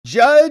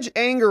Judge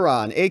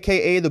Engoron,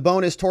 aka the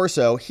bonus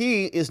torso,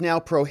 he is now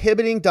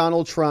prohibiting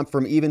Donald Trump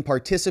from even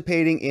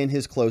participating in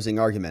his closing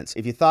arguments.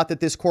 If you thought that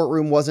this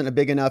courtroom wasn't a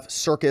big enough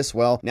circus,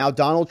 well, now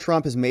Donald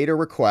Trump has made a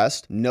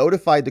request,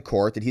 notified the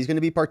court that he's going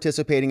to be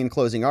participating in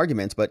closing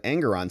arguments, but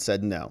Engoron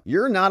said no.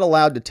 You're not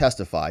allowed to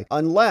testify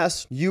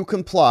unless you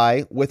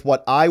comply with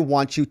what I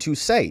want you to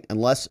say.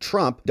 Unless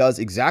Trump does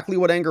exactly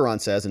what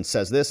Engoron says and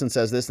says this and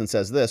says this and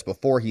says this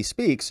before he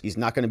speaks, he's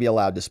not going to be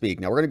allowed to speak.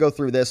 Now, we're going to go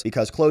through this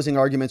because closing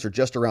arguments are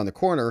just around the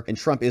corner and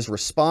Trump is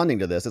responding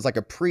to this. It's like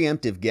a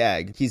preemptive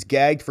gag. He's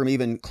gagged from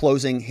even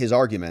closing his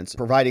arguments,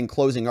 providing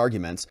closing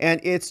arguments.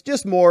 And it's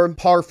just more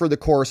par for the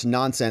course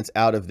nonsense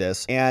out of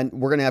this. And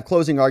we're going to have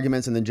closing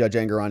arguments and then Judge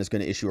Engoron is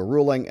going to issue a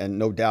ruling, and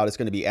no doubt it's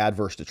going to be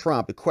adverse to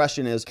Trump. The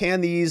question is, can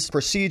these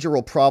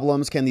procedural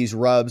problems, can these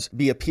rubs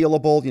be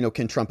appealable? You know,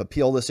 can Trump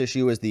appeal this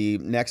issue as the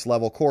next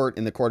level court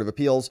in the Court of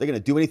Appeals? They're going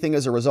to do anything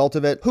as a result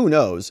of it? Who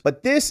knows?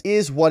 But this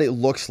is what it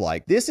looks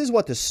like. This is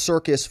what the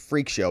circus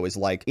freak show is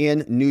like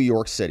in New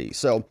York City.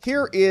 So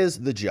here is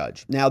the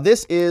judge. Now,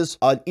 this is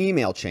an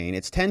email chain.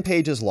 It's 10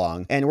 pages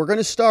long, and we're going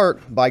to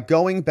start by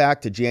going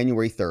back to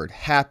January 3rd.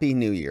 Happy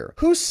New Year.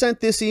 Who sent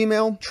this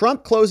email?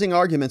 Trump closing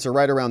arguments are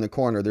right around the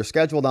corner. They're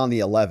scheduled on the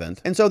 11th.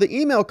 And so the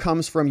email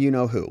comes from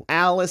you-know-who.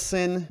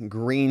 Allison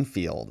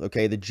Greenfield,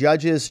 okay, the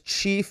judge's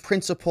chief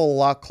principal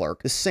law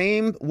clerk, the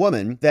same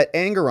woman that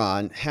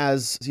Engoron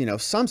has, you know,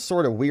 some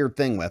sort of weird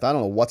thing with. I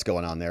don't know what's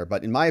going on there,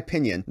 but in my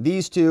opinion,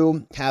 these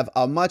two have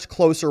a much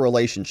closer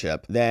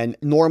relationship than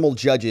normal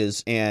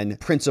judges and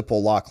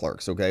principal law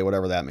clerks, okay,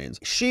 whatever that means.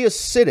 She is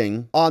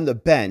sitting on the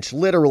bench,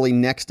 literally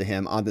next to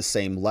him on the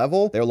same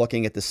level. They're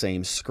looking at the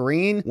same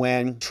screen.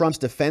 When Trump's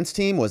defense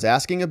team was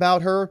asking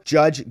about her,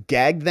 judge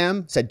gagged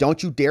them, said,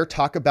 "Don't you dare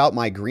talk about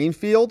my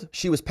Greenfield."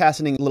 She was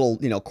passing little,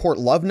 you know, court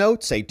love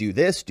notes, say, do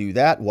this, do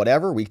that,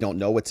 whatever. We don't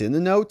know what's in the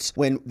notes.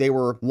 When they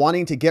were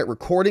wanting to get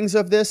recordings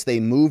of this, they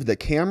moved the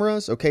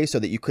cameras, okay, so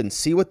that you couldn't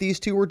see what these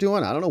two were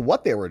doing. I don't know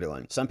what they were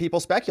doing. Some people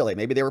speculate.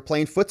 Maybe they were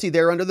playing footsie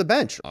there under the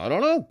bench. I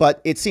don't know.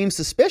 But it seems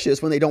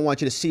suspicious when they don't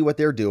want you to see what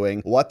they're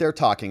doing, what they're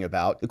talking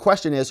about. The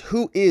question is,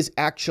 who is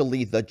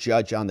actually the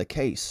judge on the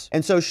case?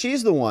 And so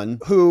she's the one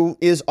who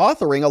is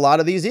authoring a lot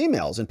of these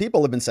emails. And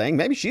people have been saying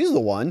maybe she's the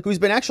one who's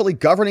been actually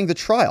governing the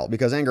trial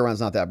because Engoron's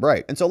not that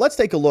bright. And so let's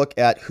take a look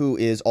at who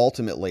is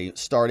ultimately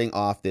starting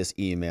off this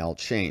email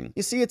chain.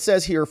 You see, it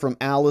says here from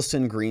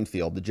Allison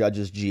Greenfield, the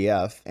judge's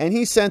GF, and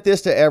he sent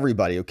this to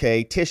everybody,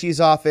 okay?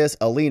 Tishy's office,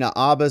 Alina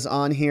Abba's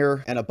on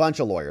here, and a bunch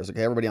of lawyers,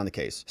 okay? Everybody on the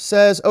case.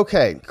 Says,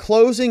 okay,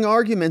 closing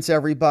arguments,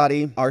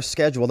 everybody, are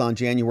scheduled on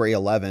January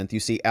 11th. You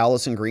see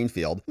Allison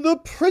Greenfield, the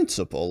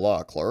principal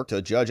law clerk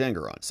to Judge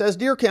Engoron, says,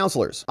 "Dear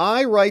counselors,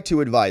 I write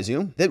to advise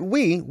you that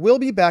we will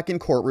be back in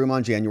courtroom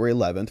on January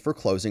 11th for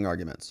closing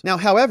arguments. Now,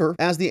 however,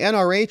 as the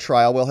NRA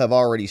trial will have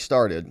already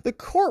started, the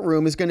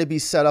courtroom is going to be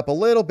set up a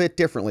little bit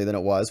differently than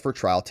it was for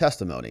trial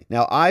testimony.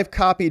 Now, I've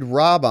copied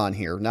Rob on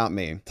here, not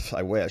me.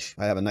 I wish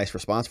I have a nice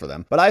response for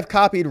them, but I've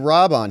copied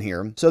Rob on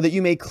here so that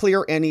you may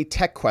clear any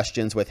tech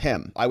questions with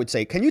him. I would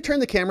say, can you turn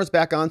the cameras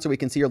back on so we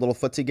can see your little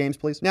footsie games,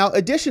 please? Now,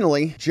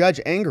 additionally, Judge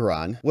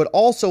Engoron would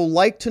also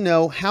like to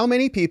know how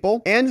many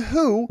people and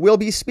who will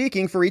be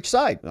speaking for each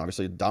side.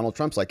 Obviously, Donald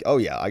Trump's like, oh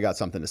yeah, I got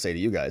something to say to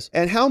you guys.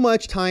 And how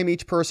much time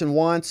each person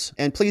wants.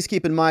 And please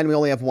keep in mind, we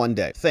only have one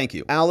day. Thank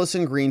you.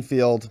 Allison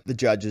Greenfield, the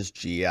judge's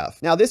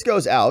GF. Now, this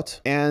goes out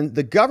and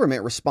the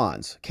government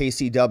responds.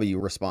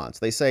 KCW responds.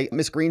 They say,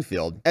 Miss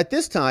Greenfield, at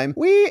this time,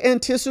 we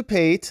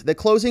anticipate the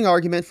closing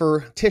argument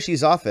for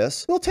Tishy's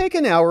office will take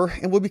an hour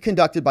and will be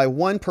conducted by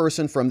one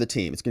person from the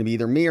team. It's going to be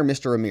either me or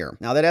Mr. Amir.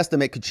 Now, that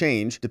estimate could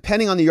change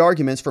depending on the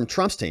arguments from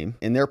Trump's team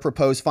in their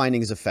proposed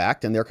findings of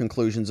fact and their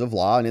conclusions of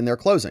law and in their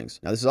closings.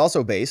 Now, this is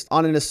also based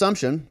on an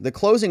assumption the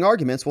closing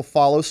arguments will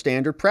follow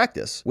standard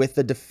practice, with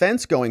the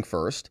defense going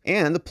first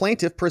and the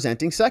plaintiff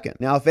presenting second.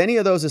 Now, if any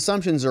of those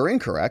assumptions are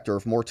incorrect or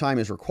if more time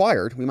is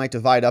required, we might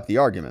divide up the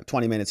argument.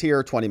 20 minutes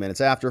here, 20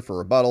 minutes after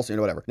for rebuttals, you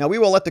know, whatever. Now, we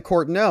will let the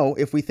court know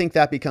if we think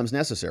that becomes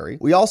necessary.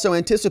 We also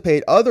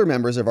anticipate other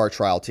members of our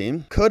trial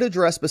team could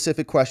address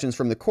specific questions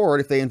from the court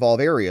if they involve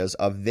areas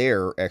of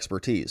their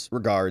expertise.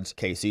 Regards,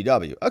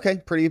 KCW. Okay,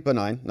 pretty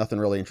benign. Nothing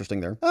really interesting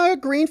there.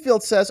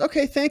 Greenfield says,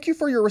 okay, thank you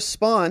for your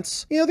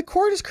response. You know, the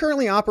court is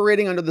currently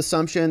operating under the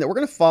assumption that we're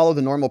going to follow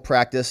the normal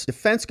practice.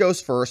 Defense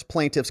goes first,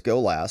 plaintiffs go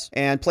last,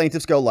 and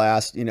plaintiffs go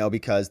last, you know,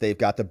 because they've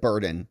got the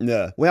burden.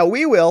 Well,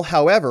 we will,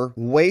 however,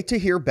 wait to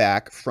hear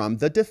back from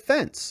the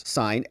defense.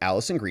 Signed,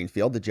 Allison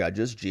Greenfield, the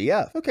judge's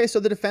GF. Okay, so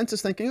the defense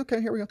is thinking,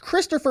 okay, here we go.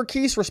 Christopher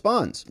Keese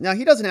responds. Now,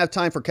 he doesn't have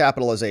time for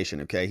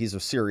capitalization, okay? He's a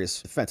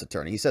serious defense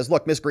attorney. He says,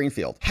 look, Miss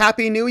Greenfield,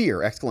 Happy New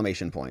Year,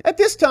 exclamation point. At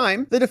this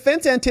time, the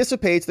defense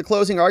anticipates the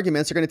closing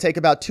arguments are going to take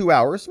about 2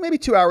 hours, maybe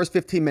 2 hours,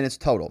 15 minutes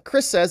total.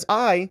 Chris says,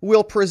 I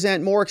will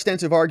present more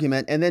extensive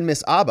argument, and then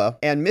Miss Abba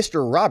and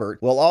Mr.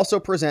 Robert will also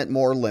present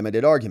more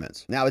limited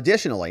arguments. Now,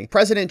 additionally,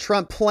 President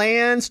Trump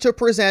plans to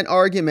present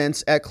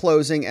arguments at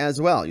closing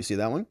as well. You see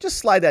that one? Just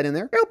slide that in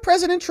there. You know,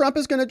 President Trump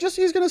is going to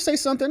he's going to say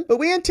something, but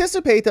we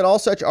anticipate that all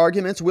such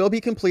arguments will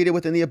be completed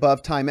within the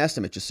above time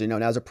estimate, just so you know.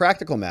 Now, as a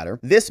practical matter,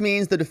 this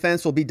means the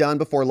defense will be done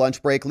before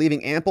lunch break,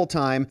 leaving ample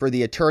time for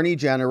the Attorney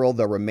General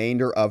the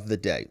remainder of the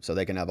day. So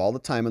they can have all the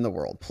time in the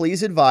world.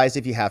 Please advise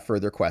if you have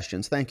further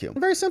questions. Thank you.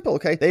 Very simple,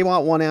 okay? They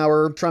want 1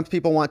 hour. Trump's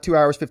people want 2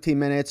 hours, 15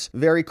 minutes.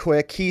 Very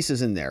quick. Keese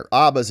is in there.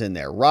 Abba's in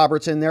there.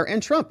 Robert's in there.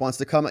 And Trump wants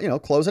to come,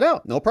 close it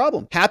out. No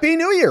problem. Happy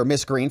New Year,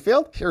 Miss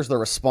Greenfield. Here's the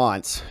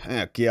response.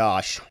 Oh,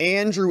 gosh.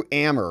 Andrew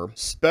Ammer,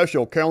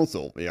 special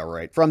counsel. Yeah,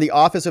 right. From the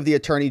Office of the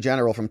Attorney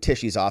General from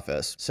Tishy's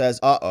office says,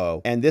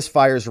 uh-oh. And this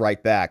fires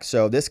right back.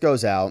 So this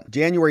goes out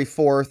January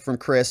 4th from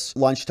Chris,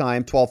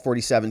 lunchtime,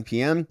 12:47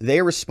 p.m.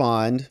 They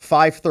respond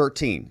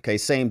 5:13. Okay,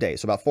 same day.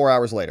 So about 4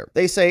 hours later.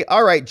 They say,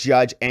 all right,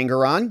 Judge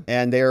Engoron.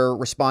 And they're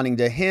responding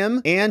to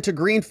him and to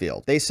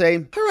Greenfield. They say,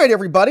 all right,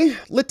 everybody,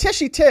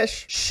 Letitia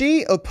Tish,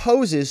 she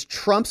opposes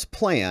Trump's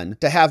plan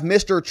to have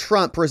Mr.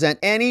 Trump present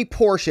any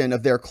portion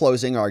of their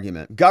closing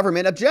argument.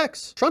 Government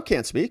objects. Trump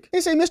can't speak.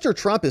 They say Mr.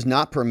 Trump is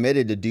not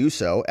permitted to do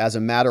so as a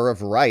matter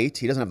of right.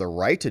 He doesn't have the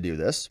right to do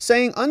this.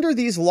 Saying under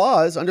these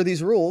laws, under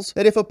these rules,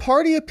 that if a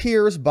party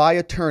appears by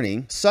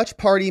attorney, such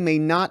party may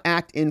not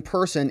act in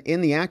person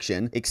in the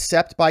action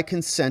except by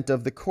consent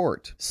of the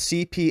court.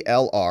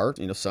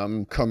 CPLR,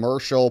 some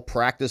commercial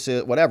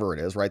practices, whatever it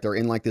is, right? They're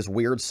in like this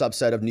weird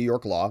subset of New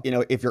York law.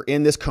 If you're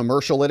in this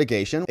commercial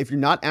litigation, if you're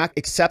not act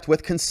except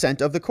with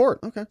consent of the court.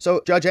 Okay.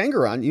 So Judge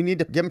Engoron, you need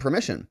to give him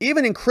permission.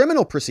 Even in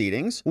criminal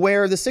proceedings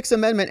where the Sixth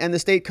Amendment and the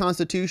state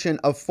constitution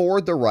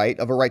afford the right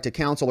of a right to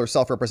counsel or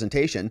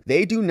self-representation,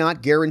 they do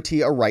not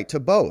guarantee a right to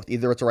both.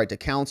 Either it's a right to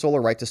counsel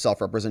or right to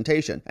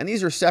self-representation. And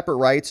these are separate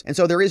rights. And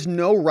so there is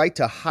no right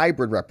to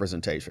hybrid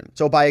representation.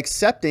 So by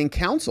accepting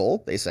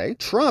counsel, they say,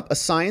 Trump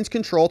assigns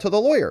control to the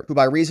lawyer who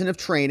by reason of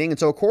training. And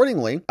so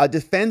accordingly, a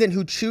defendant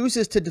who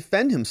chooses to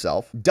defend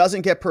himself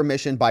doesn't get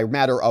permission by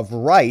matter of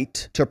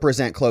right to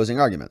present closing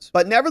arguments.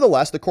 But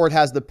nevertheless, the court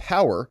has the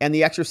power and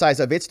the exercise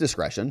of its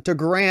discretion to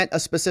grant a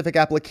specific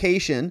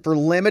application for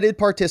limited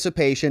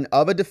participation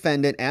of a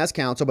defendant as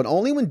counsel, but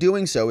only when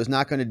doing so is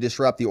not going to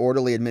disrupt the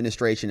orderly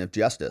administration of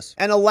justice.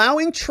 And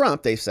allowing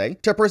Trump, they say,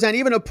 to present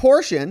even a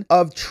portion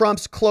of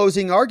Trump's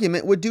closing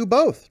argument would do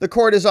both. The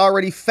court has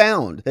already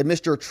found that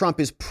Mr. Trump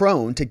is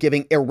prone to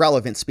giving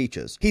irrelevant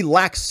speeches. He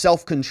lacks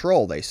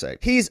self-control, they say.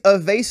 He's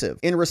evasive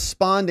in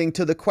responding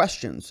to the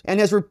questions and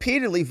has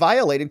repeatedly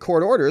violated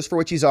court orders for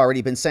which he's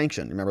already been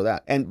sanctioned. Remember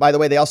that. And by the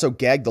way, they also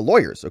gagged the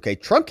lawyers. Okay.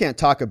 Trump can't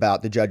talk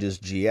about the judge's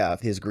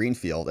GF, his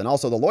Greenfield, and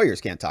also the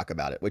lawyers can't talk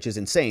about it, which is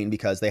insane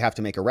because they have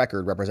to make a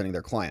record representing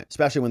their client,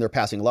 especially when they're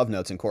passing love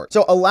notes in court.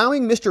 So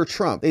allowing Mr.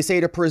 Trump, they say,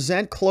 to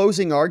present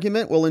closing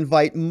argument will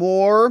invite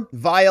more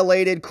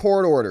violated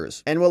court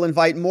orders and will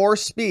invite more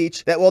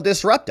speech that will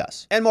disrupt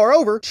us. And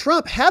moreover,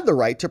 Trump had the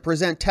right to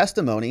present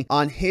testimony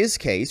on his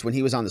case when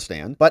he was on the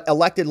stand, but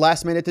elected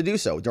last minute to do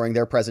so during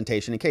their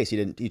presentation in case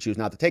he chose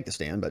not to take the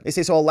stand. But they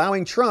say, so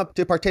allowing Trump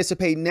to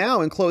participate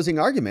now in closing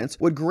arguments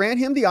would grant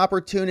him the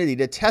opportunity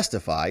to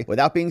testify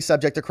without being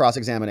subject to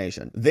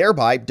cross-examination,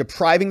 thereby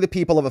depriving the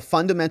people of a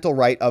fundamental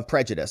right of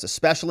prejudice,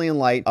 especially in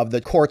light of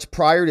the court's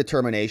prior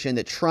determination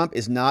that Trump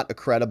is not a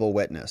credible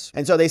witness.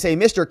 And so they say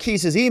Mr.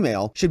 Keese's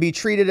email should be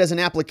treated as an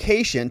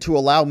application to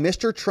allow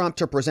Mr. Trump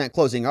to present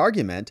closing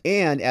argument,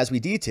 and as we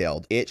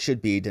detailed, it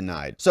should be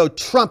denied. So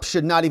Trump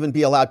should not even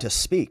be allowed to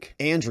speak.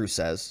 Andrew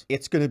says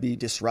it's going to be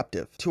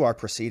disruptive to our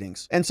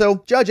proceedings. And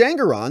so Judge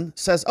Engoron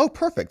says, oh,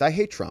 perfect. I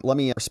hate Trump. Let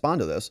me respond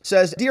to this.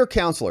 Says, dear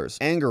counselors,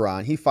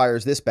 Engoron, he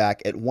fires this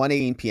back at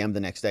 1:18 p.m. the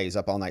next day. He's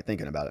up all night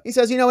thinking about it. He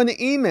says, in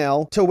the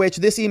email to which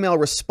this email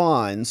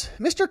responds,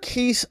 Mr.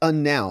 Keese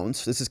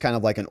announced, this is kind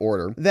of like an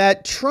order,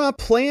 that Trump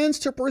plans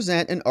to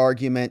present an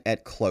argument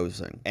at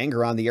closing.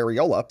 Engoron, the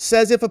areola,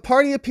 says if a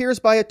party appears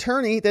by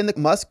attorney, then they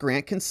must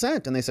grant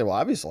consent. And they say, well,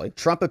 obviously,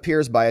 Trump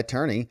appears by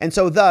attorney. And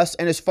so thus,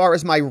 and as far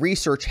as my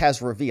research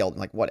has revealed,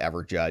 like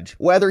whatever, judge,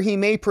 whether he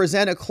may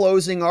present a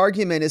closing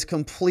argument is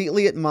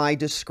completely at my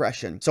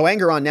discretion. So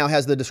Engoron now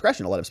has the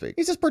discretion to let him speak.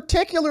 He says,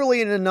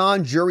 particularly in a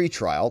non-jury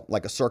trial,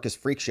 like a circus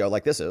freak show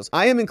like this is,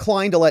 I am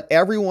inclined to let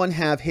everyone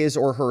have his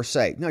or her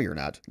say. No, you're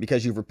not,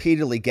 because you've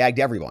repeatedly gagged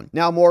everyone.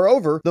 Now,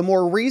 moreover, the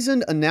more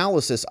reasoned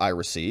analysis I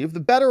receive, the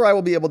better I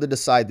will be able to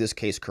decide this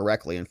case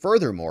correctly. And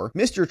furthermore,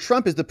 Mr.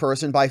 Trump is the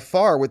person by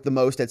far with the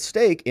most at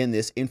stake in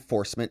this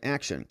enforcement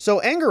action. So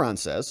Engoron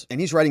says, and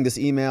he's writing this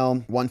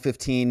email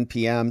 1:15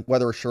 p.m.,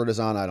 whether a shirt is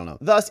on, I don't know.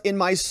 Thus, in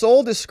my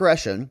sole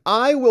discretion,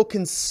 I will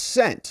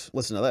consent,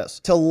 listen to this,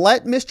 to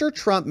let Mr.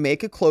 Trump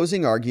make a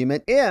closing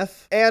argument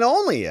if, and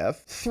only if,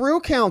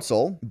 through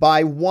counsel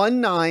by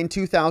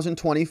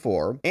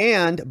 1/9/2024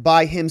 and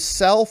by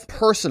himself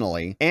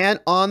personally and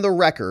on the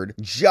record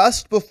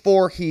just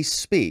before he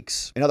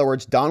speaks. In other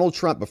words, Donald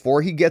Trump,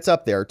 before he gets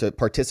up there to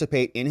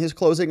participate in his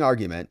closing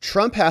argument,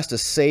 Trump has to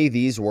say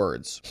these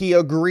words. He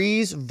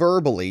agrees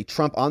verbally,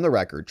 Trump on the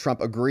record,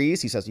 Trump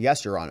agrees, he says,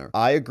 yes, Your Honor,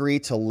 I agree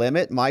to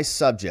limit my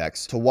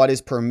subjects to what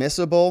is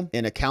permissible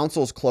in a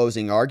counsel's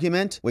closing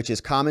argument, which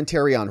is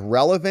commentary on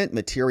relevant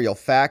material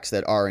facts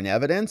that are in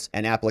evidence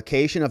and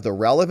application of the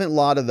relevant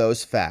law to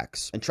those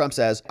facts. And Trump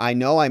says, I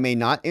know I may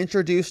not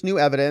introduce new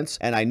evidence,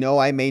 and I know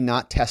I may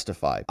not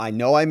testify. I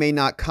know I may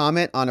not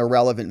comment on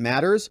irrelevant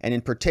matters, and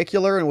in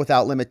particular and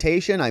without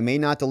limitation, I may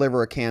not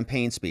deliver a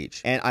campaign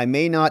speech. And I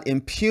may not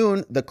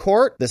impugn the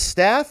court, the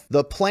staff,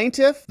 the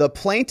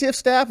plaintiff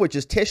staff, which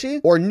is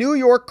Tishy, or New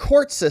York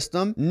court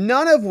system,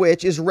 none of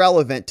which is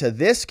relevant to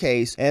this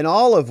case, and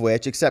all of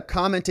which, except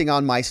commenting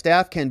on my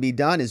staff, can be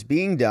done is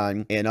being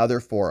done in other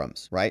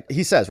forums, right?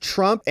 He says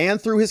Trump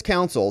and through his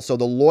counsel, so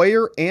the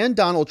lawyer and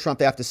Donald Trump,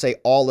 they have to say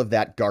all of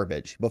that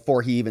garbage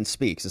before he even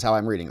speaks, is how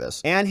I'm reading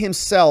this. And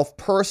himself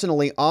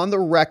personally on the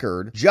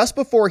record, just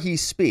before he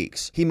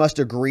speaks, he must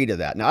agree to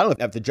that. Now, I don't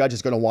know if the judge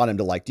is going to want him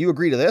to like, do you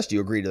agree to this? Do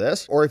you agree to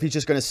this? Or if he's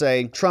just going to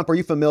say, Trump, are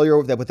you familiar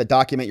with the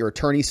document your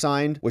attorney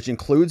signed, which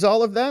includes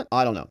all of that?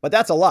 I don't know. But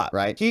that's a lot,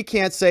 right? He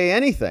can't say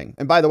anything.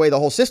 And by the way, the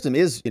whole system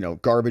is,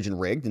 garbage and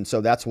rigged. And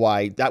so that's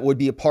why that would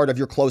be a part of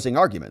your closing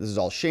argument. This is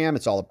all sham.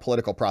 It's all a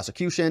political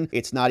prosecution.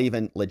 It's not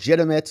even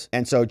legitimate.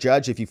 And so,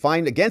 judge, if you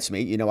find against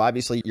me,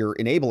 obviously you're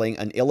enabling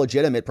an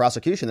illegitimate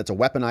prosecution that's a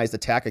weaponized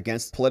attack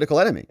against political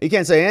enemy. You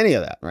can't say any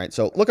of that, right?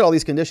 So look at all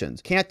these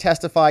conditions. Can't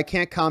testify,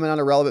 can't comment on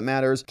irrelevant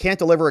matters, can't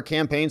deliver a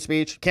campaign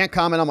speech, can't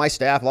comment on my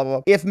staff, blah, blah,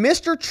 blah. If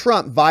Mr.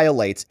 Trump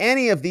violates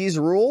any of these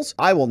rules,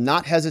 I will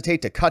not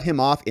hesitate to cut him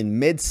off in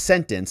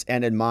mid-sentence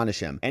and admonish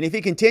him. And if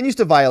he continues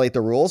to violate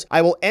the rules,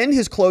 I will end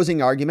his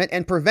closing argument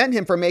and prevent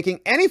him from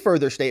making any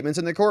further statements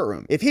in the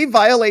courtroom. If he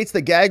violates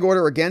the gag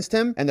order against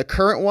him and the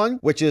current one,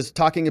 which is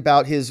talking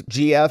about his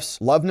GF's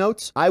love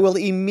notes, I will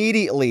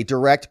immediately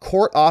direct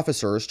court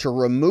officers to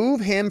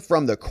remove him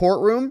from the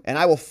courtroom, and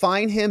I will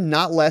fine him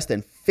not less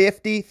than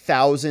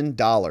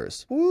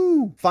 $50,000.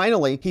 Woo!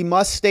 Finally, he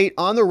must state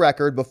on the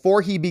record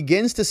before he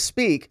begins to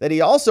speak that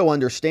he also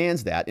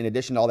understands that, in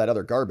addition to all that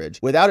other garbage,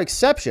 without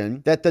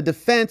exception, that the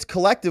defense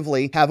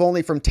collectively have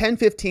only from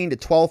 10:15 to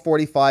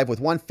 12:45 with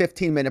one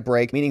 15-minute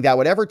break, meaning that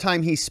whatever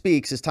time he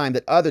speaks is time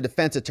that other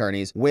defense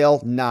attorneys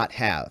will not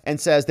have. And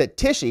says that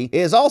Tishy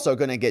is also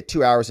going to get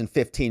 2 hours and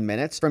 15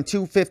 minutes from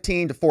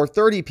 2:15 to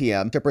 4:30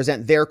 p.m. to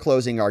present their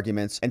closing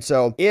arguments. And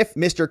so if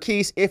Mr.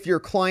 Keese, if your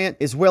client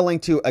is willing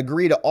to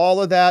agree to all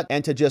of that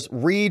and to just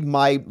read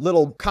my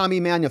little commie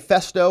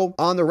manifesto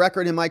on the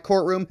record in my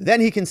courtroom, then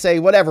he can say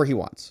whatever he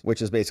wants,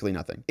 which is basically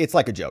nothing. It's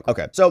like a joke.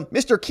 Okay. So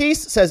Mr.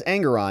 Keese says,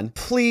 Engoron,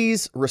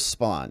 please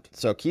respond.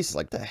 So Keese is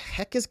like, the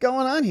heck is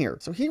going on here?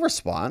 So he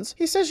responds.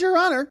 He says, Your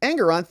Honor,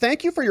 Engoron,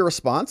 thank you for your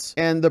response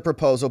and the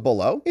proposal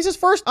below. He says,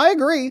 first, I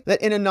agree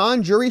that in a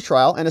non-jury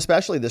trial, and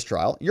especially this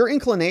trial, your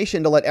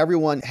inclination to let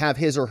everyone have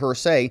his or her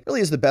say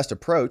really is the best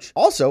approach.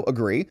 Also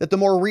agree that the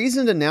more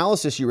reasoned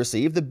analysis you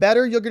receive, the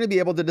better you're going to be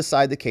able to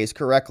decide the case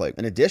correctly.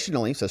 And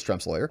additionally, says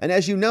Trump's lawyer, and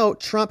as you know,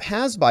 Trump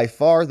has by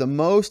far the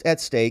most at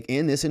stake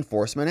in this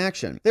enforcement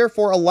action.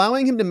 Therefore,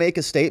 allowing him to make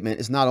a statement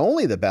is not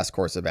only the best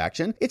course of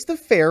action, it's the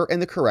fair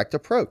and the correct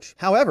approach.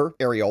 However,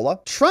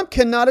 Areola, Trump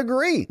cannot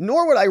agree,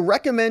 nor would I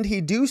recommend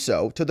he do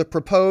so to the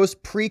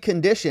proposed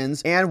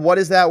preconditions and what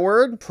is that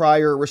word?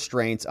 Prior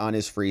restraints on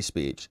his free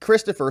speech.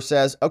 Christopher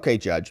says, okay,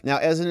 Judge, now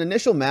as an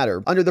initial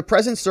matter, under the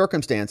present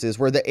circumstances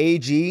where the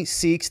AG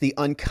seeks the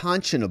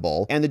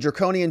unconscionable and the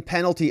draconian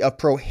penalty of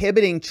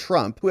prohibiting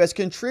Trump, who has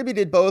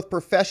contributed both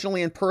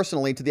professionally and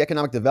personally to the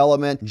economic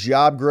development,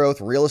 job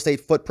growth, real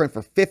estate footprint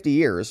for 50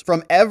 years,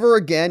 from ever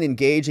again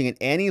engaging in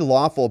any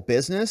lawful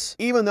business,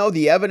 even though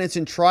the evidence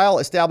in trial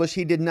established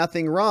he did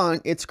nothing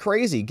wrong, it's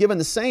crazy. Given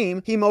the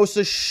same, he most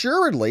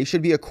assuredly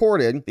should be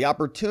accorded the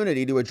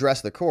opportunity to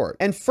address the court.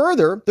 And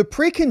further, the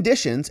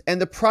preconditions and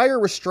the prior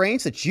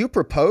restraints that you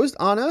proposed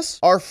on us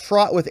are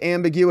fraught with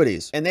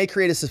ambiguities, and they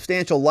create a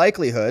substantial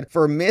likelihood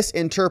for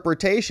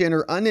misinterpretation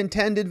or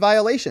unintended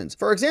violations.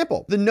 For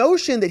example, the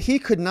notion that he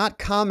could not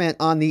comment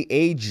on the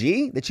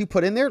AG that you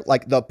put in there,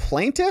 like the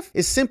plaintiff,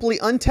 is simply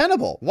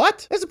untenable.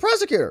 What? As a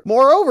prosecutor.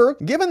 Moreover,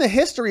 given the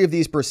history of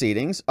these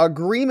proceedings,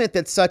 agreement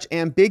that such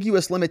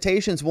ambiguous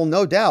limitations will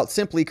no doubt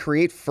simply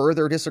create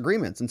further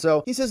disagreements. And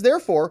so he says,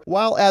 therefore,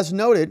 while as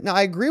noted, now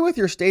I agree with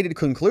your stated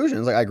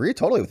conclusions, like I agree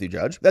totally with you,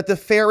 Judge, that the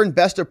fair and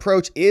best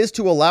approach is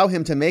to allow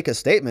him to make a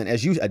statement,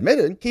 as you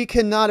admitted, he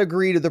cannot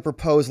agree to the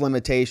proposed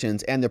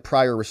limitations and the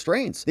prior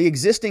restraints. The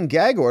existing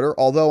gag order,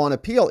 although on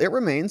appeal, it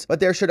remains, but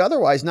there should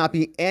otherwise not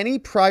be any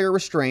prior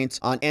restraints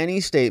on any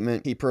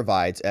statement he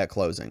provides at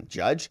closing.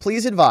 Judge,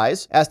 please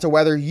advise as to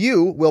whether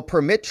you will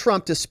permit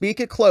Trump to speak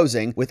at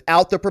closing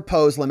without the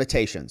proposed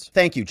limitations.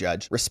 Thank you,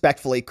 Judge.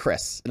 Respectfully,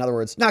 Chris. In other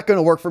words, not going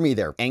to work for me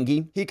there,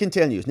 Engie. He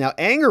continues. Now,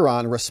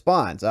 Engoron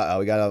responds. Uh-oh,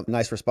 we got a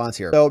nice response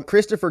here. So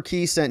Christopher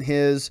Key sent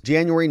his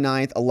January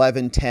 9th,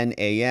 11:10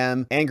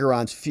 a.m.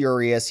 Engoron's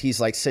furious. He's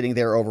like sitting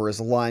there over his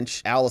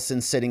lunch.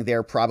 Allison's sitting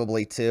there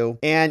probably too.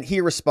 And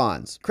he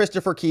responds.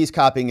 Christopher Key's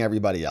copying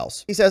everybody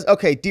else. He says,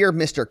 okay, dear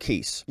Mr.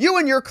 Keese, you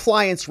and your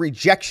client's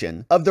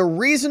rejection of the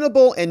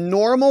reasonable and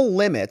normal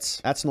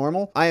limits, that's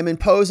normal, I am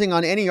imposing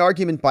on any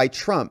argument by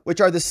Trump,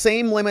 which are the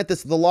same limit that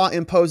the law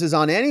imposes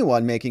on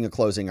anyone making a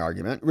closing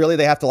argument. Really,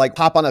 they have to like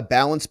hop on a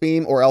balance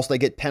beam or else they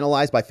get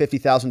penalized by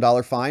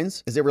 $50,000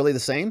 fines. Is it really the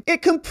same?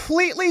 It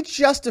completely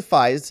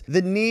justifies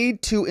the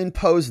need to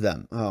impose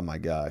them. Oh my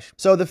gosh.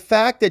 So the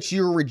fact that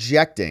you're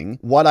rejecting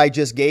what I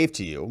just gave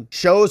to you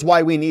shows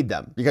why we need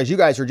them, because you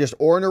guys are just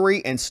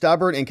ornery and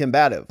stubborn and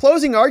combative. Closing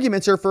Closing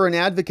arguments are for an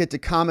advocate to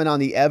comment on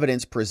the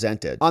evidence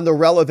presented, on the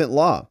relevant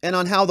law, and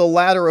on how the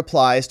latter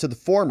applies to the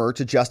former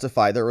to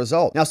justify the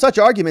result. Now, such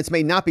arguments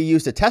may not be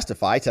used to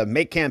testify, to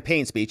make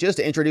campaign speeches,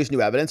 to introduce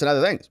new evidence and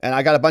other things. And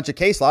I got a bunch of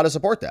case law to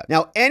support that.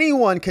 Now,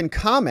 anyone can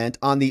comment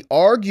on the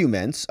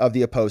arguments of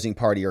the opposing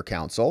party or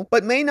counsel,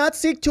 but may not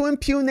seek to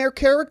impugn their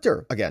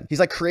character. Again, he's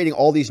like creating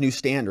all these new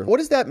standards. What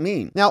does that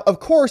mean? Now,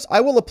 of course,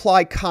 I will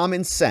apply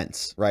common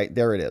sense, right?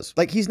 There it is.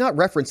 Like, he's not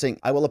referencing,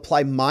 I will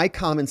apply my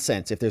common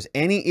sense if there's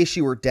any issue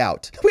or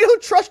doubt. We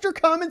don't trust your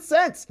common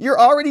sense. You're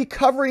already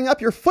covering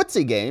up your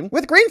footsie game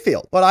with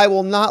Greenfield. But I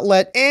will not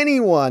let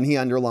anyone, he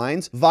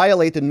underlines,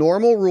 violate the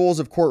normal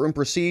rules of courtroom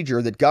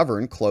procedure that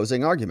govern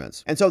closing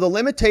arguments. And so the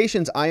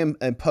limitations I am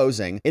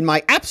imposing in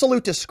my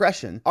absolute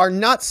discretion are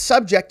not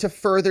subject to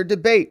further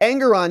debate.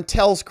 Engoron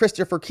tells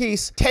Christopher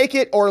Keese, take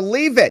it or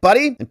leave it,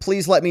 buddy. And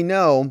please let me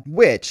know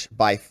which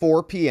by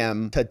 4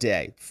 p.m.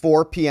 today.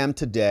 4 p.m.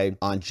 today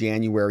on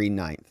January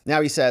 9th.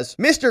 Now he says,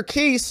 Mr.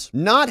 Keese,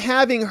 not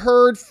having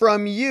heard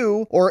from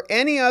you or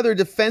any other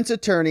defense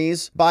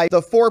attorneys by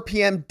the 4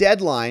 p.m.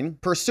 deadline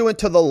pursuant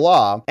to the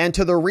law and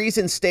to the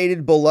reason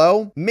stated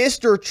below,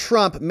 Mr.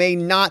 Trump may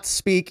not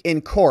speak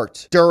in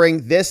court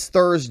during this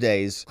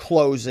Thursday's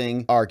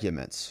closing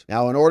arguments.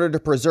 Now, in order to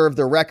preserve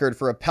the record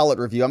for appellate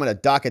review, I'm going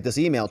to docket this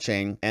email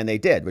chain, and they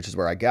did, which is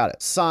where I got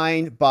it.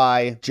 Signed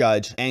by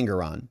Judge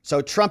Engoron.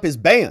 So Trump is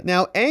banned.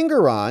 Now,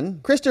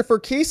 Engoron, Christopher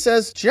Keese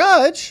says,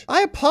 Judge,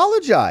 I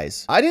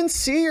apologize. I didn't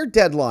see your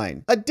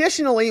deadline.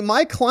 Additionally,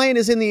 my client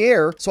is in the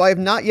air, so I have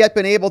not yet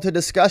been able to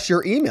discuss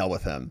your email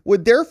with him.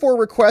 Would therefore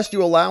request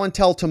you allow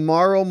until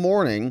tomorrow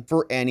morning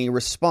for any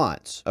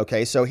response.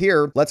 Okay, so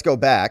here, let's go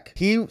back.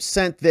 He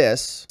sent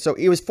this. So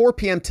it was 4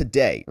 p.m.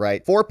 today,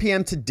 right? 4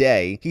 p.m.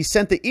 today. He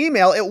sent the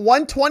email at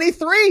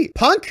 1:23.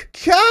 Punk?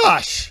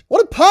 Gosh,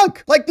 what a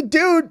punk. Like, the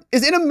dude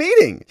is in a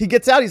meeting. He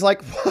gets out. He's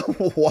like,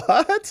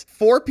 what?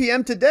 4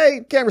 p.m.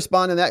 today? Can't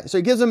respond to that. So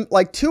he gives him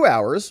like 2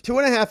 hours,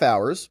 2.5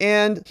 hours.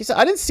 And he said,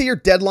 I didn't see your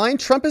deadline.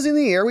 Trump is in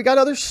the air. We got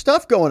other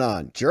stuff going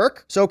on,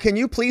 jerk. So can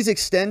you please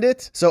extend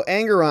it? So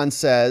Engoron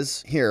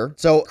says here,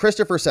 so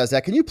Christopher says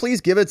that, can you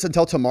please give it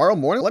until tomorrow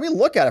morning? Let me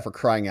look at it, for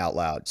crying out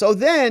loud. So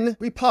then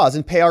we pause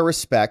and pay our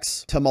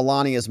respects to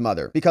Melania's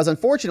mother, because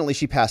unfortunately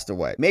she passed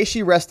away. May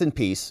she rest in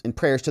peace, and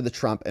prayers to the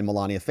Trump and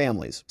Melania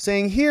families.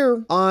 Saying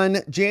here on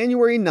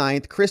January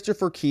 9th,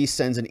 Christopher Keese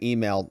sends an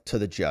email to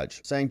the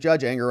judge saying,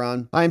 Judge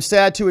Engoron, I am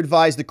sad to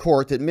advise the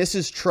court that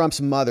Mrs.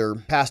 Trump's mother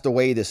passed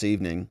away this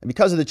evening. And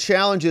because of the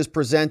challenges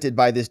presented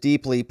by this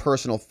deeply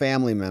personal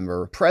family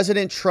member,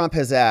 President Trump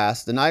has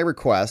asked, and I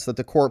request, that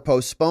the court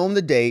postpone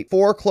the date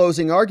for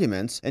closing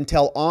arguments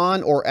until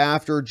on or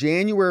after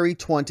January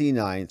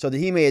 29th so that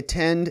he may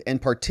attend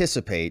and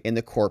participate in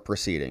the court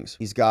proceedings.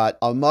 He's got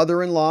a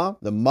mother-in-law,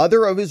 the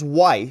mother of his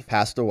wife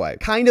passed away.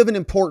 Kind of an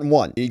important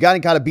one. You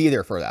gotta be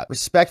there for that.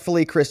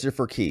 Respectfully,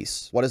 Christopher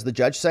Keese. What does the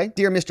judge say?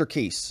 Dear Mr.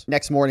 Keese,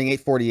 next morning,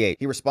 8:48.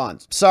 He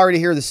responds, sorry to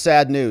hear the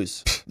sad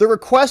news. The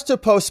request to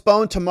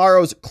postpone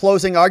tomorrow's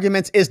closing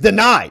arguments is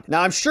denied.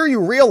 Now, I'm sure you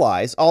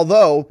realize,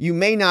 although you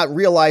may not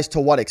realize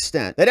to what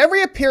extent, that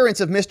every appearance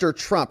of Mr.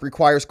 Trump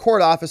requires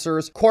court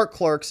officers, court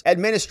clerks,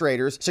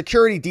 administrators,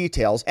 security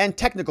details, and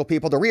technical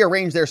people to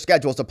rearrange their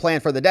schedules to plan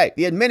for the day.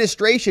 The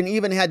administration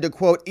even had to,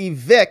 quote,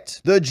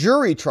 evict the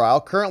jury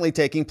trial currently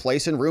taking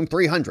place in room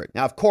 300.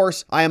 Now, of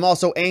course, I am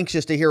also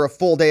anxious to hear a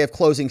full day of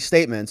closing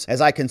statements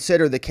as I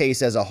consider the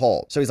case as a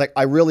whole. So he's like,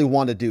 I really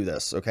want to do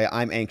this, okay?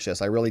 I'm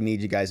anxious. I really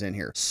need you guys in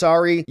here.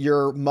 Sorry,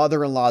 your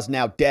mother-in-law is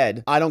now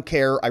dead. I don't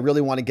care. I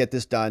really want to get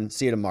this done.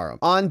 See you tomorrow.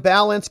 On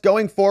balance,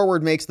 going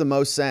forward makes the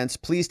most sense.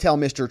 Please tell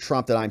Mr.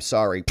 Trump that I'm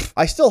sorry.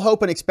 I still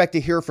hope and expect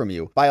to hear from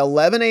you by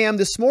 11 a.m.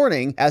 this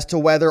morning as to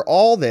whether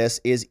all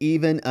this is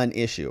even an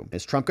issue.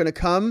 Is Trump going to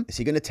come? Is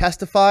he going to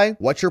testify?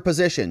 What's your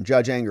position,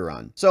 Judge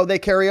Engoron? So they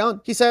carry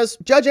on. He says,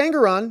 Judge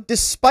Engoron,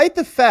 despite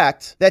the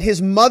fact that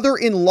his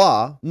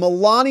mother-in-law,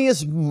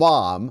 Melania's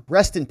mom,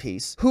 rest in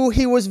peace, who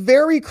he was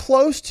very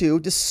close to,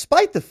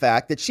 despite the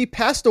fact that she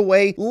passed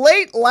away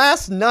late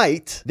last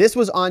night, this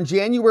was on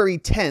January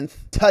 10th,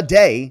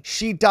 today,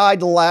 she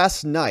died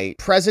last night,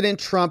 President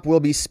Trump will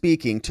be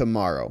speaking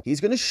tomorrow. He's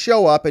going to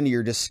show up into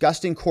your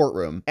disgusting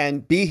courtroom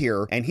and be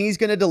here, and he's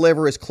going to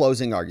deliver his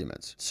closing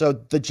arguments. So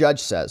the judge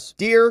says,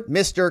 Dear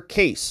Mr.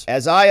 Keese,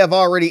 as I have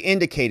already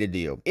indicated to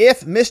you,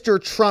 if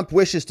Mr. Trump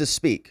wishes to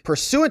speak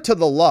pursuant to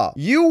the law,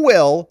 you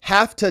will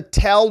have to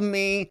tell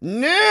me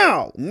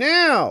now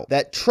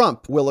that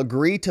Trump will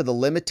agree to the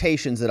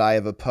limitations that I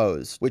have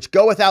opposed, which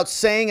go without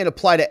saying and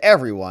apply to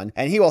everyone,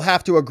 and he will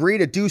have to agree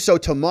to do so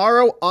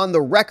tomorrow on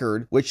the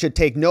record, which should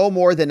take no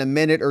more than a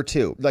minute or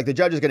two. Like, the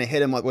judge is going to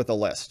hit him with a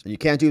list. You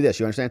can't do this,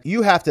 you understand?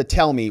 You have to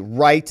tell me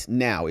right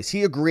now, is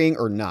he agreeing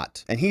or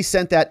not? And he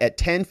sent that at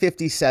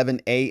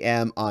 10:57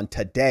 a.m. on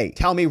today.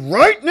 Tell me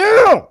right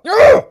now!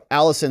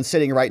 Allison,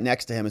 sitting right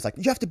next to him, is like,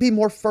 you have to be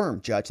more firm,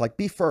 Judge. Like,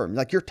 be firm.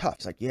 Like, you're tough.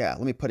 He's like, yeah,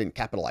 let me put in,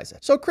 capitalize it.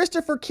 So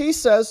Christopher Keese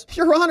says,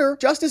 Your Honor,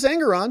 Justice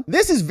Engoron,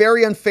 this is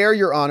very unfair,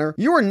 Your Honor.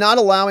 You are not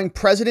allowing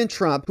President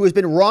Trump, who has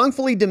been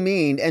wrongfully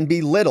demeaned and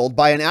belittled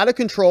by an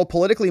out-of-control,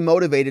 politically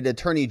motivated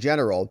attorney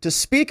general to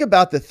speak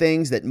about the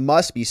things that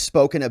must be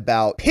spoken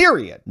about,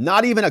 period.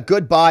 Not even a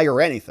goodbye or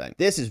anything.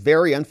 This is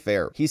very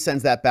unfair. He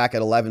sends that back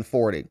at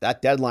 11:40.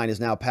 That deadline is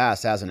now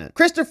passed, hasn't it?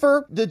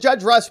 Christopher, the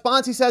judge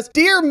responds, he says,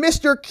 "Dear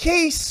Mr.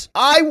 Case,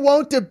 I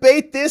won't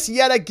debate this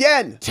yet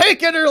again.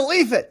 Take it or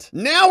leave it.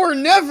 Now or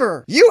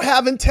never. You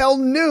have until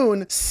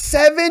noon,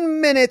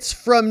 7 minutes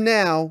from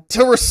now,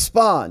 to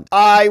respond.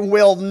 I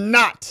will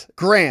not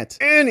grant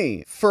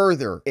any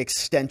further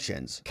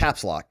extensions."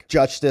 Caps lock.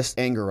 Justice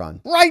Engoron.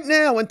 Right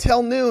now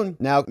until noon.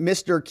 Now,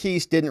 Mr.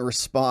 Keese didn't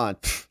respond.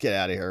 Get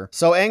out of here.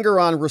 So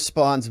Engoron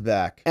responds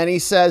back and he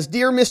says,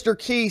 "Dear Mr.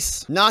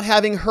 Keese, not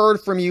having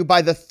heard from you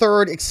by the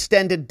third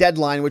extended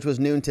deadline, which was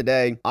noon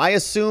today, I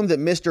assume that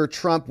Mr.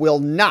 Trump will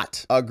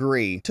not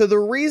agree to the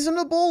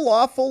reasonable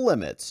lawful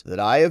limits that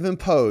I have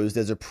imposed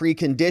as a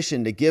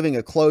precondition to giving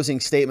a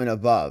closing statement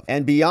above,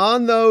 and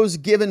beyond those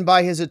given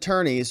by his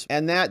attorneys,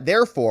 and that,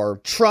 therefore,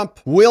 Trump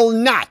will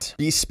not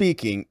be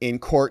speaking in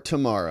court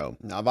tomorrow."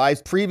 Now,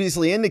 I've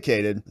previously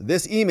indicated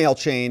this email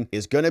chain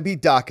is going to be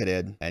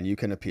docketed and you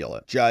can appeal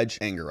it. Judge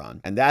Engoron.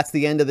 And that's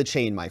the end of the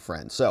chain, my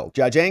friend. So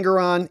Judge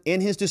Engoron,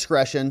 in his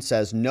discretion,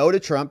 says no to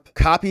Trump,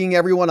 copying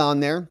everyone on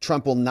there.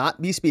 Trump will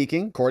not be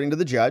speaking, according to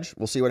the judge.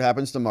 We'll see what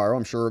happens tomorrow.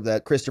 I'm sure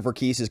that Christopher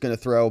Keese is going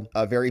to throw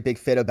a very big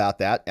fit about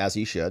that, as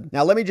he should.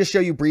 Now, let me just show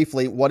you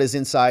briefly what is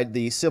inside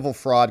the civil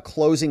fraud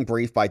closing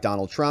brief by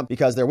Donald Trump,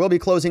 because there will be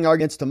closing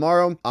arguments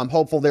tomorrow. I'm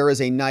hopeful there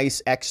is a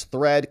nice X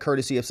thread,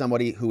 courtesy of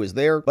somebody who is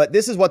there. But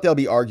this is what they'll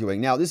be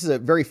arguing. Now, this is a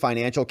very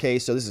financial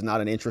case, so this is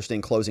not an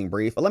interesting closing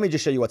brief. But let me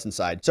just show you what's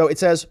inside. So it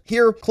says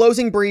here,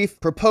 closing brief,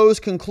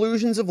 proposed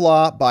conclusions of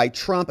law by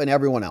Trump and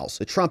everyone else,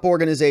 the Trump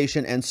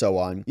Organization, and so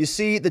on. You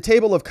see the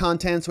table of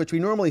contents, which we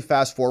normally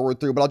fast forward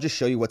through, but I'll just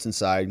show you what's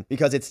inside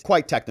because it's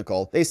quite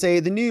technical. They say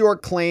the New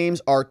York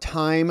claims are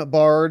time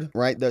barred,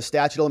 right? The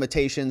statute of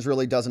limitations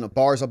really doesn't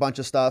bars a bunch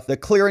of stuff. The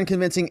clear and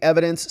convincing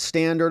evidence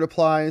standard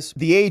applies.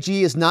 The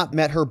AG has not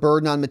met her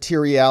burden on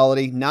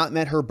materiality, not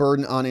met her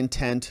burden on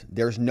intent.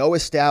 There's no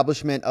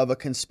establishment of a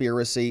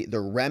conspiracy. The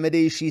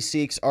remedies she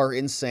seeks are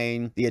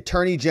insane. The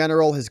Attorney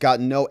General has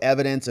gotten no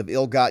evidence of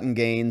ill-gotten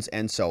gains,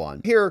 and so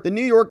on. Here, the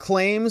New York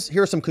claims,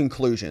 here are some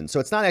conclusions. So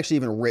it's not actually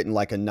even written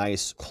like a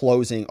nice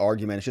closing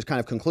argument. It's just kind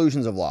of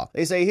conclusions of law.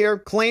 They say here,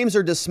 claims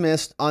are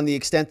dismissed on the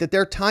extent that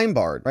they're time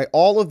barred, right?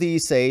 All of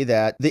these say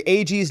that the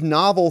AG's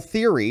novel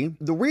theory,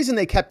 the reason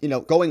they kept,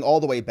 going all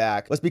the way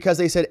back was because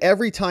they said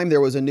every time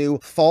there was a new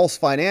false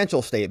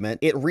financial statement,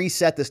 it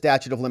reset the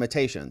statute of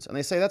limitations. And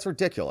they say that's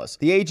ridiculous.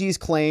 The AG's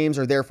claims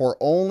are therefore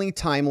only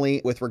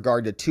timely with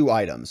regard to two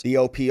items, the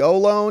OPO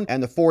loan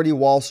and the 40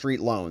 Wall Street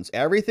loans.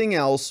 Everything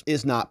else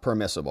is not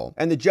permissible.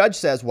 And the judge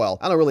says, well,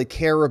 I don't really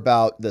care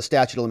about the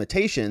statute of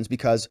limitations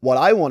because what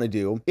I want to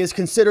do is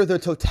consider the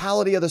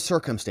totality of the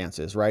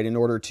circumstances, right, in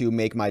order to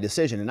make my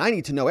decision. And I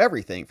need to know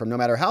everything from no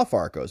matter how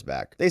far it goes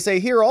back. They say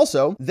here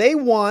also, they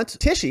want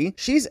Tishy,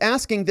 she's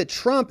asking that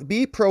Trump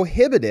be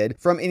prohibited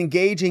from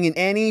engaging in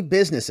any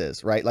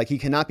businesses, right? Like he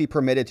cannot be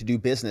permitted to do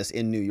business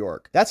in New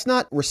York. That's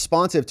not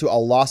responsive to a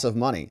loss of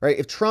money, right?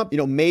 If Trump,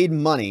 made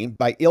money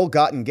by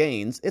ill-gotten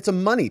gains, it's a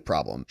money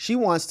problem. She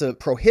wants to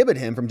prohibit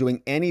him from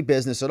doing any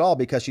business at all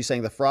because she's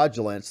saying the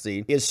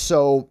fraudulency is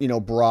so,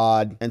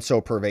 broad and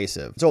so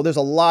pervasive. So there's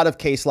a lot of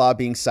case law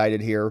being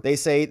cited here. They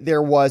say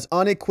there was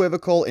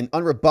unequivocal and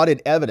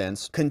unrebutted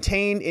evidence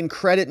contained in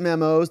credit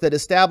memos that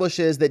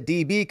establishes that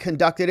DB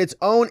conducted its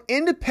own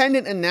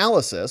independent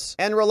analysis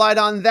and relied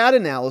on that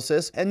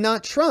analysis and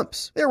not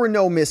Trump's. There were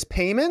no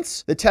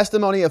mispayments. The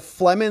testimony of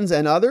Flemings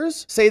and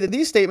others say that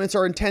these statements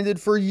are intended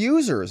for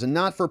users and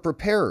not for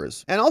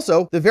preparers. And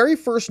also, the very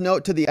first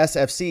note to the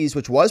SFCs,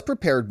 which was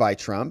prepared by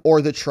Trump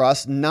or the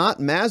trust, not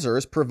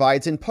Mazars,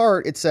 provides in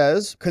part, it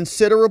says,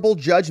 considerable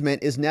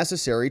judgment is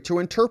necessary to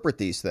interpret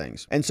these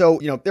things. And so,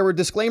 there were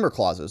disclaimer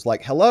clauses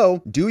like,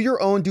 hello, do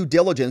your own due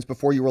diligence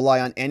before you rely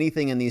on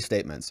anything in these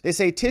statements. They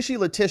say Tishy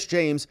Latish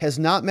James has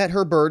not met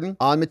her burden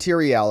on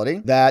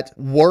materiality, that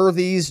were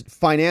these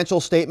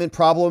financial statement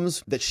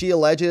problems that she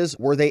alleges,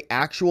 were they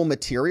actual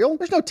material?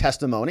 There's no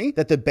testimony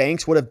that the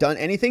banks would have done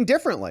anything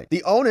differently.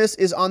 The onus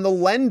is on the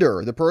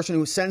lender, the person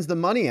who sends the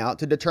money out,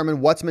 to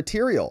determine what's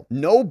material.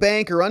 No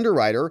bank or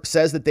underwriter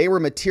says that they were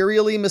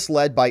materially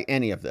misled by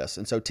any of this.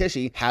 And so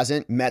Tishy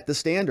hasn't met the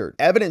standard.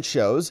 Evidence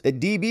shows that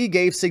DB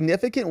gave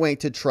significant weight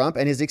to Trump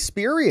and his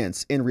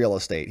experience in real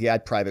estate. He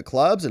had private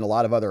clubs and a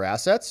lot of other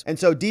assets. And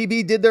so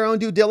DB did their own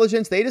due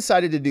diligence. They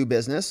decided to do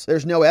business.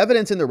 There's no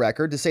evidence in the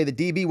record to say that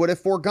DB would have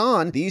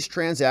foregone these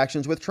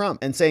transactions with Trump,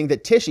 and saying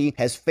that Tishy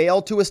has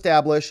failed to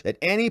establish that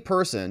any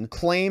person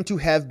claimed to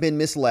have been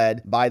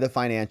misled by the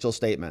financial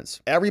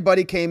statements.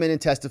 Everybody came in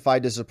and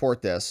testified to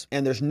support this,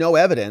 and there's no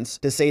evidence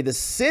to say the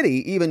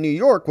city, even New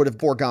York, would have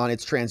foregone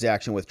its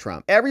transaction with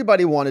Trump.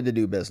 Everybody wanted to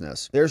do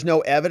business. There's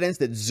no evidence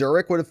that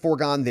Zurich would have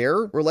foregone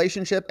their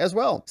relationship as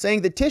well,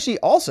 saying that Tishy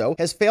also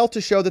has failed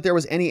to show that there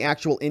was any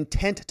actual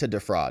intent to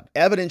defraud.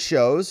 Evidence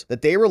shows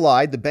that they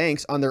relied, the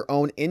banks, on their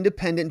own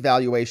independent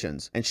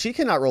valuations, and she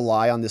cannot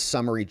rely on this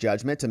summary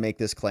judgment to make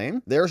this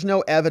claim. There's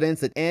no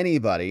evidence that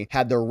anybody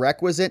had the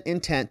requisite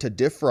intent to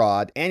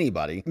defraud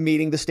anybody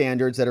meeting the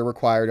standards that are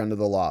required under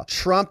the law.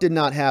 Trump did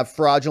not have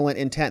fraudulent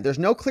intent. There's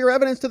no clear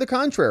evidence to the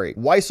contrary.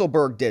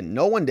 Weisselberg didn't.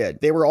 No one did.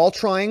 They were all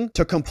trying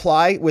to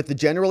comply with the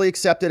generally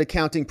accepted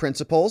accounting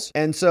principles.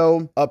 And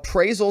so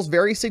appraisals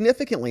vary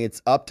significantly.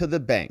 It's up to the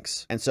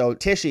banks. And so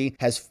Tishy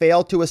has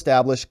failed to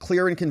establish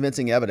clear and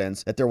convincing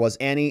evidence that there was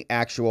any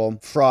actual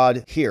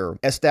fraud here.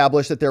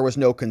 Established that there was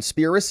no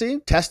conspiracy.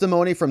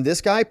 Testimony from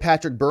this guy,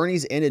 Patrick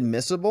Burney's,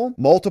 inadmissible.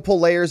 Multiple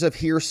layers of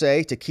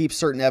hearsay to keep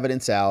certain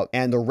evidence out.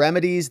 And the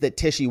remedies that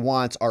Tishy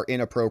wants are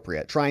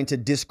inappropriate. Trying to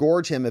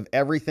disgorge him of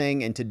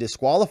everything and to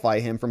disqualify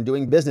him from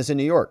doing business in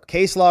New York.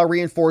 Case law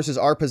reinforces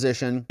our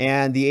position,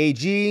 and the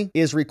AG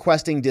is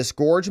requesting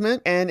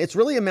disgorgement, and it's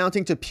really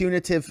amounting to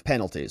punitive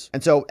penalties.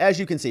 And so, as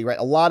you can see, right,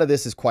 a lot of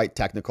this is quite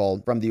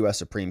technical from the U.S.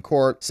 Supreme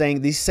Court,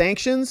 saying these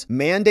sanctions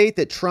mandate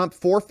that Trump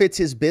forfeits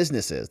his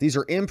businesses. These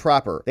are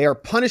improper. They are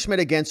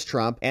punishment against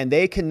Trump, and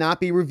they cannot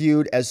be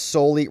reviewed as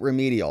solely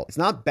remedial. It's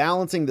not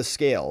balancing the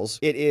scales.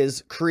 It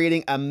is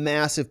creating a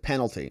massive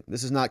penalty.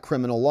 This is not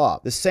criminal law.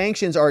 The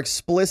sanctions are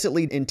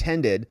explicitly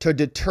intended to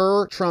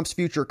deter Trump's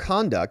future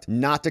conduct,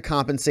 not to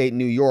compensate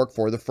New York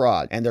for the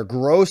fraud. And they're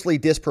grossly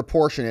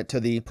disproportionate to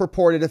the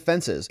purported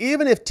offenses.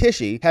 Even if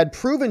Tishy had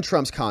proven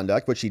Trump's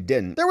conduct, which he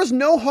didn't, there was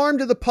no harm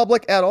to the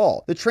public at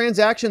all. The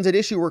transactions at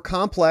issue were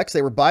complex.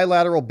 They were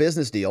bilateral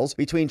business deals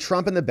between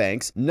Trump and the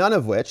banks, none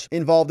of which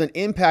involved an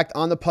impact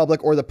on the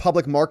public or the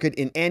public market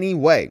in any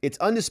way. It's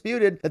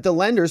undisputed that the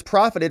lenders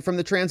profited from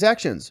the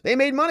transactions. They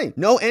made money.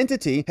 No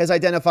entity has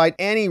identified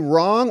any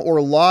wrong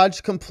or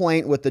lodged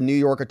complaint with the New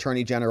York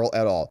Attorney General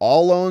at all.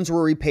 All loans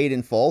were repaid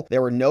in full.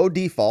 There were no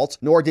defaults,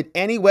 nor did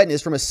any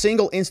witness from a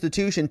single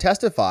institution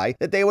testify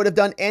that they would have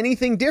done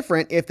anything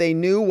different if they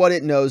knew what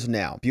it knows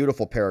now.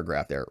 Beautiful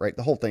paragraph there, right?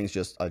 The whole thing's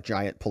just a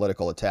giant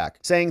political attack,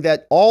 saying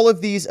that all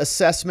of these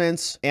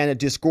assessments and a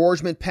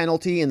disgorgement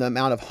penalty in the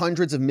amount of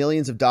hundreds of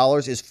millions of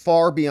dollars is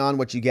far beyond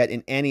what you get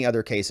in any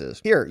other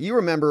cases. Here, you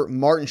remember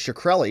Martin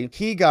Shkreli.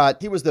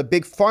 He was the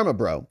big pharma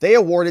bro. They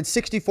awarded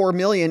 $64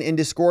 million in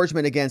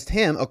disgorgement against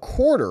him, a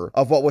quarter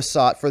of what was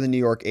sought for the New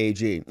York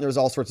AG. There's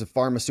all sorts of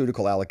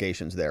pharmaceutical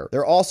allegations there.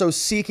 They're also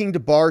seeking to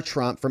bar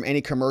Trump from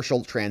any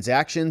commercial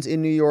transactions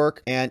in New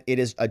York, and it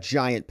is a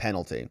giant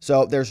penalty.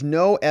 So there's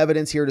no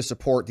evidence here to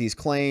support these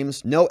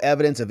claims, no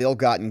evidence of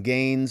ill-gotten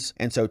gains,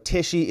 and so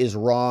Tishy is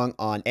wrong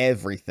on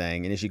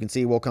everything. And as you can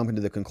see, we'll come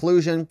into the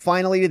conclusion.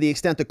 Finally, to the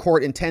extent the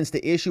court intends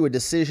to issue a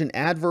decision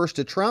adverse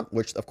to Trump,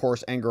 which of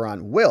course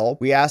Engoron will,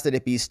 we ask that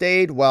it be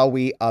stayed while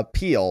we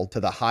appeal to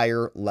the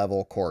higher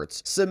level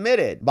courts.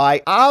 Submitted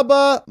by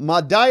Abba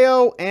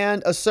Madayo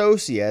and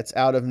Associates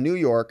out of New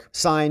York,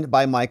 signed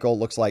by Michael,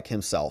 looks like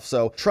himself.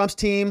 So Trump's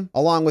team,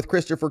 along with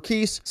Christopher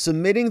Keese,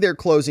 submitting their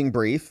closing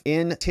brief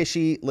in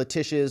Tishy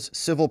Letitia's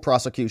civil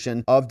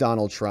prosecution of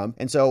Donald Trump.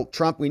 And so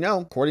Trump, we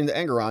know, according to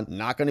Engoron,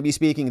 not going to be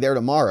speaking there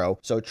tomorrow.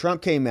 So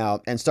Trump came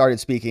out and started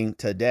speaking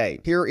today.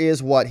 Here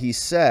is what he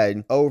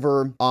said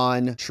over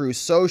on True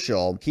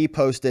Social. He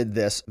posted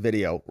this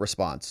video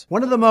response.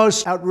 One of the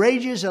most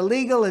outrageous,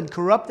 illegal, and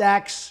corrupt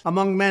acts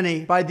among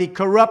many by the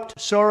corrupt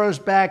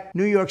Soros-backed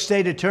New York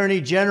State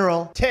Attorney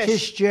General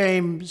Tish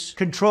James,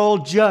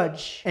 controlled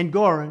Judge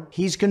Engoron.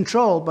 He's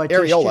controlled by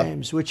Tish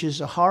James, which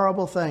is a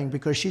horrible thing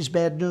because she's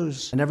bad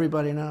news and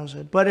everybody knows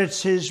it. But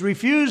it's his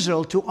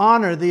refusal to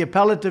honor the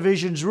appellate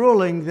division's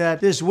ruling that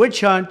this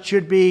witch hunt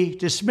should be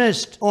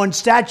dismissed on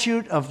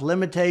statute of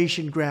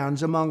limitation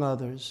grounds, among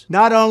others.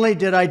 Not only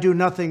did I do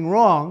nothing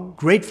wrong,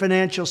 great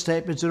financial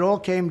statements, it all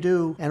came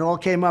due and all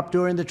came up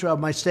during the trial.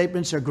 My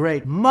statements are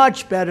great,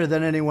 much better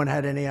than anyone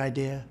had any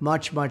idea.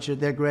 Much,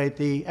 they're great.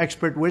 The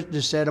expert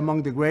witness said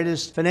among the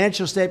greatest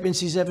financial statements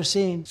he's ever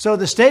seen. So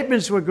the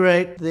statements were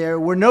great. There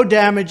were no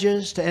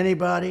damages to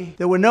anybody.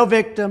 There were no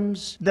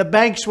victims. The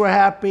banks were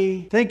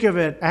happy. Think of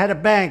it. I had a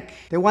bank.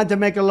 They wanted to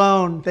make a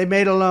loan. They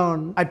made a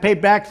loan. I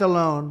paid back the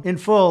loan in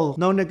full.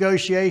 No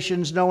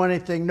negotiations, no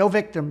anything, no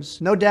victims,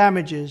 no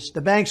damages.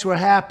 The banks were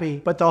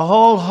happy. But the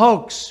whole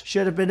hoax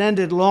should have been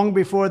ended long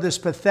before this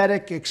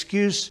pathetic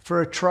excuse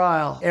for a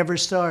trial ever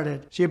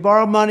started. So you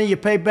borrow money, you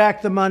pay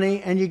back the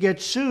money, and you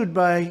get sued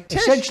by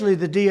essentially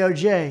the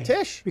DOJ.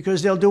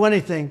 Because they'll do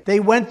anything. They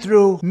went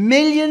through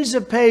millions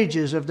of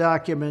pages of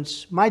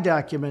documents, my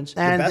documents,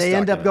 and they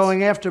end up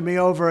going after me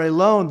over a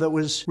loan that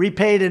was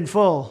repaid in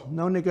full.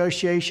 No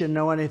negotiation,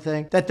 no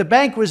anything. That the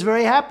bank was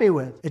very happy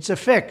with. It's a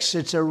fix.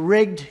 It's a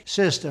rigged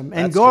system.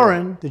 And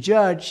Engoron, the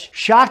judge,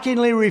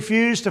 shockingly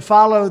refused to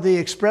follow the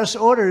express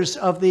orders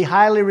of the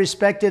highly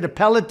respected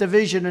appellate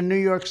division in New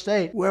York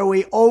State, where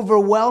we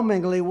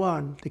overwhelmingly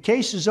won. The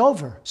case is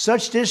over.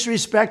 Such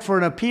disrespect for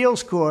an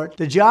appeals court,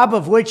 the job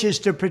of which is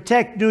to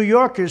protect New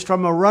Yorkers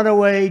from a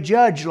runaway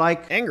judge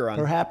like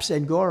perhaps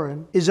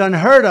Engoron, is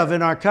unheard of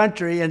in our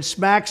country and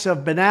smacks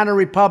of banana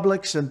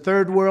republics and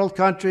third world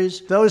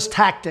countries. Those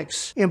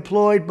tactics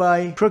employed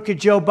by crooked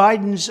Joe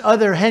Biden's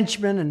other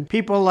henchmen and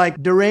people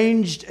like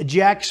deranged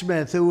Jack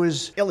Smith, who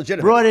was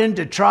brought in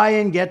to try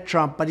and get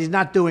Trump, but he's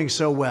not doing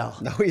so well.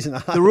 No, he's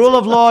not. The rule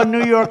of law in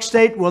New York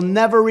State will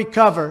never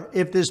recover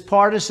if this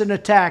partisan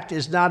attack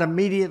is not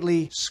immediately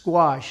immediately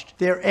squashed.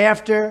 They're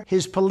after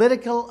his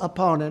political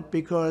opponent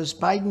because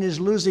Biden is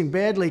losing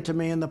badly to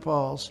me in the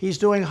polls. He's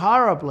doing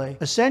horribly.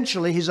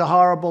 Essentially, he's a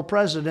horrible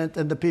president,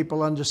 and the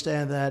people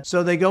understand that.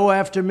 So they go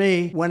after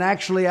me when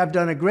actually I've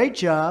done a great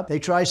job. They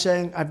try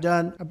saying I've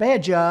done a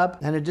bad job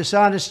and a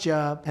dishonest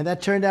job, and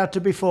that turned out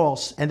to be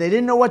false. And they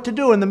didn't know what to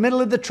do in the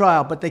middle of the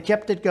trial, but they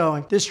kept it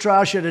going. This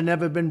trial should have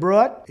never been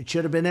brought. It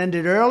should have been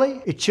ended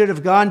early. It should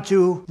have gone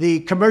to the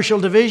commercial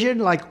division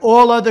like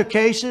all other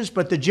cases,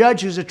 but the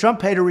judge, who's a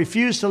Trump hater,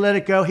 refused to let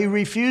it go. He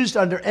refused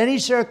under any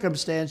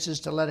circumstances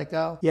to let it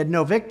go. He had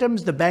no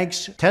victims. The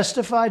banks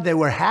testified. They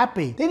were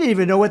happy. They didn't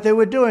even know what they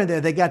were doing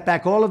there. They got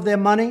back all of their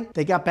money.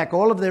 They got back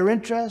all of their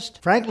interest.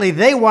 Frankly,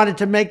 they wanted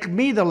to make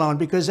me the loan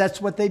because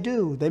that's what they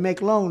do. They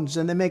make loans,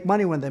 and they make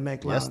money when they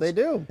make loans. Yes, they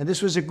do. And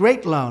this was a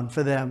great loan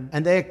for them,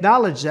 and they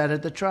acknowledged that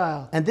at the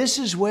trial. And this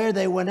is where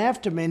they went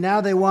after me.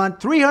 Now they want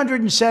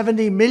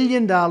 $370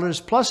 million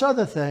plus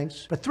other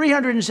things, but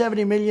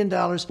 $370 million,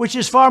 which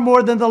is far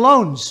more than the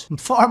loans.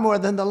 Far more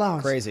than the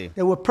loans. Crazy.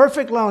 They were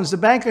perfect loans. The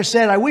banker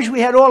said, I wish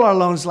we had all our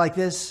loans like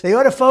this. They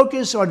ought to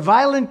focus on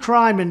violent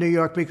crime in New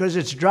York because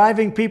it's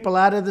driving people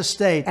out of the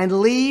state, and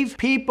leave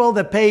people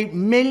that pay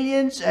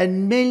millions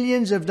and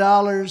millions of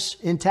dollars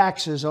in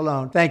taxes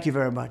alone. Thank you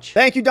very much.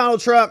 Thank you,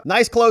 Donald Trump.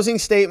 Nice closing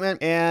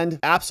statement, and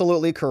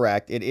absolutely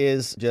correct. It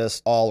is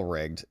just all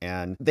rigged,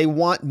 and they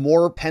want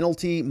more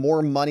penalty,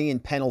 more money in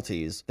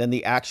penalties than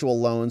the actual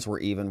loans were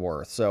even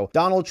worth. So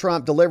Donald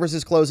Trump delivers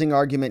his closing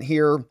argument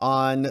here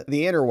on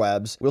the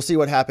interwebs. We'll see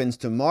what happens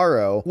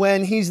tomorrow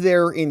when he's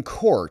there in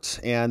court,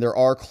 and there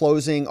are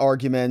closing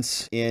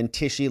arguments in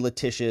Tishy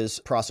Letitia's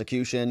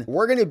prosecution.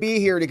 We're going to be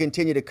here to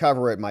continue to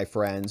cover it, my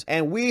friends,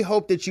 and we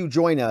hope that you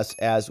join us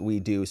as we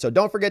do. So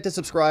don't forget to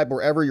subscribe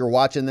wherever you're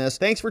watching this.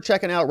 Thanks for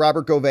checking out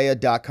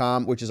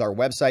robertgovea.com, which is our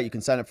website. You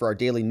can sign up for our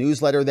daily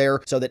newsletter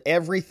there so that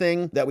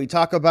everything that we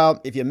talk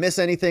about, if you miss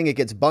anything, it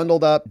gets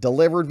bundled up,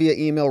 delivered via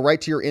email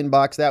right to your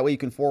inbox. That way you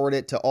can forward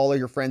it to all of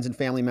your friends and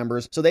family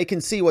members so they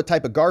can see what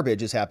type of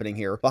garbage is happening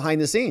here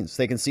behind the scenes.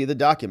 They can see the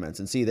documents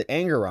and see that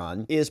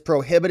Engoron is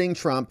prohibiting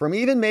Trump from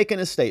even making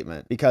a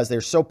statement because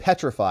they're so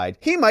petrified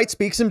he might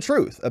speak some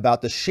truth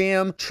about the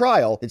sham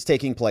trial that's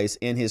taking place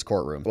in his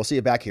courtroom. We'll see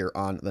you back here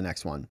on the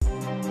next one.